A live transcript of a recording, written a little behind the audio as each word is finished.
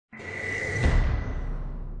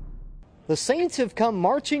The Saints have come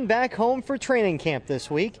marching back home for training camp this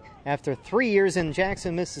week. After 3 years in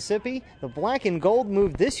Jackson, Mississippi, the Black and Gold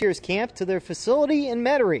moved this year's camp to their facility in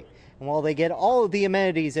Metairie. And while they get all of the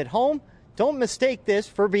amenities at home, don't mistake this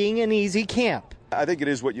for being an easy camp. I think it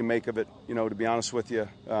is what you make of it, to be honest with you.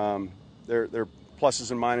 There are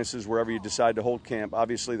pluses and minuses wherever you decide to hold camp.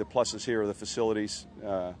 Obviously, the pluses here are the facilities,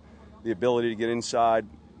 the ability to get inside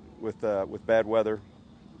with bad weather.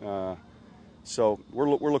 So we're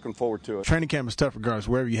looking forward to it. Training camp is tough regardless,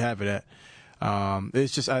 wherever you have it at.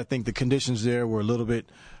 It's just, I think the conditions there were a little bit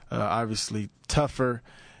obviously tougher.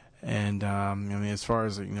 And, as far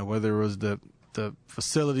as, whether it was the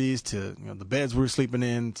facilities to, the beds we were sleeping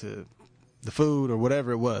in to the food or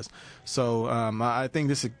whatever it was. So I think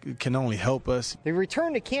this can only help us. The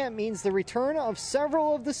return to camp means the return of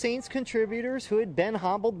several of the Saints contributors who had been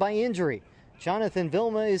hobbled by injury. Jonathan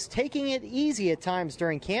Vilma is taking it easy at times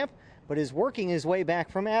during camp, but is working his way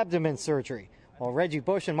back from abdomen surgery, while Reggie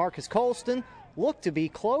Bush and Marcus Colston look to be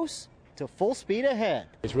close to full speed ahead.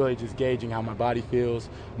 It's really just gauging how my body feels,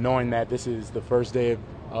 knowing that this is the first day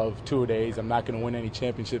of 2 days. I'm not going to win any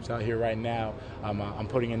championships out here right now. I'm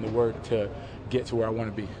putting in the work to get to where I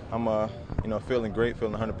want to be. I'm feeling great,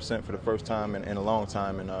 feeling 100% for the first time in a long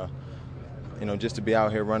time, and just to be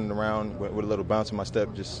out here running around with a little bounce in my step,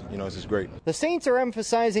 it's just great. The Saints are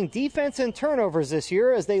emphasizing defense and turnovers this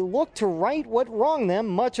year as they look to right what wronged them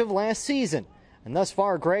much of last season. And thus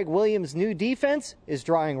far, Greg Williams' new defense is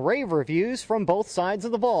drawing rave reviews from both sides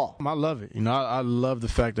of the ball. I love it. I love the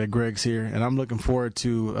fact that Greg's here, and I'm looking forward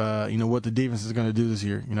to, what the defense is going to do this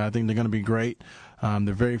year. I think they're going to be great.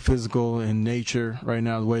 They're very physical in nature right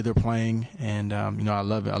now, the way they're playing, and, I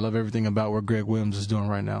love it. I love everything about what Greg Williams is doing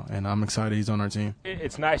right now, and I'm excited he's on our team.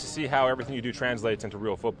 It's nice to see how everything you do translates into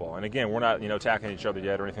real football. And, again, we're not, tackling each other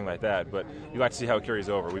yet or anything like that, but you like to see how it carries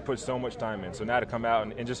over. We put so much time in, so now to come out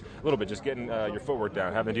and just a little bit, just getting your footwork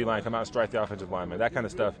down, having the D-line come out and strike the offensive lineman, that kind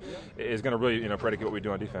of stuff is going to really, predicate what we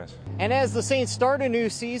do on defense. And as the Saints start a new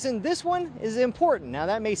season, this one is important. Now,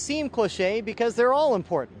 that may seem cliche because they're all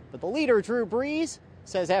important, but the leader, Drew Brees,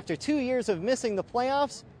 says after 2 years of missing the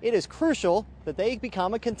playoffs, it is crucial that they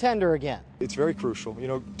become a contender again. It's very crucial.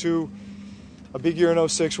 A big year in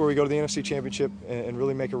 06 where we go to the NFC Championship and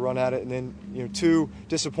really make a run at it, and then, 2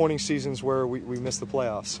 disappointing seasons where we missed the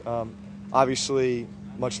playoffs. Obviously,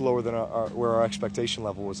 much lower than where our expectation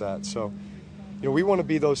level was at. So, we want to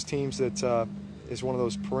be those teams that is one of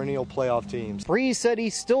those perennial playoff teams. Brees said he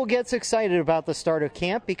still gets excited about the start of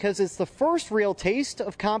camp because it's the first real taste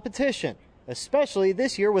of competition, especially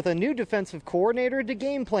this year with a new defensive coordinator to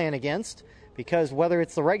game plan against, because whether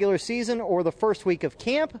it's the regular season or the first week of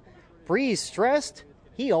camp, Brees stressed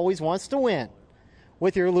he always wants to win.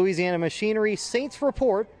 With your Louisiana Machinery Saints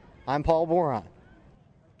Report, I'm Paul Boron.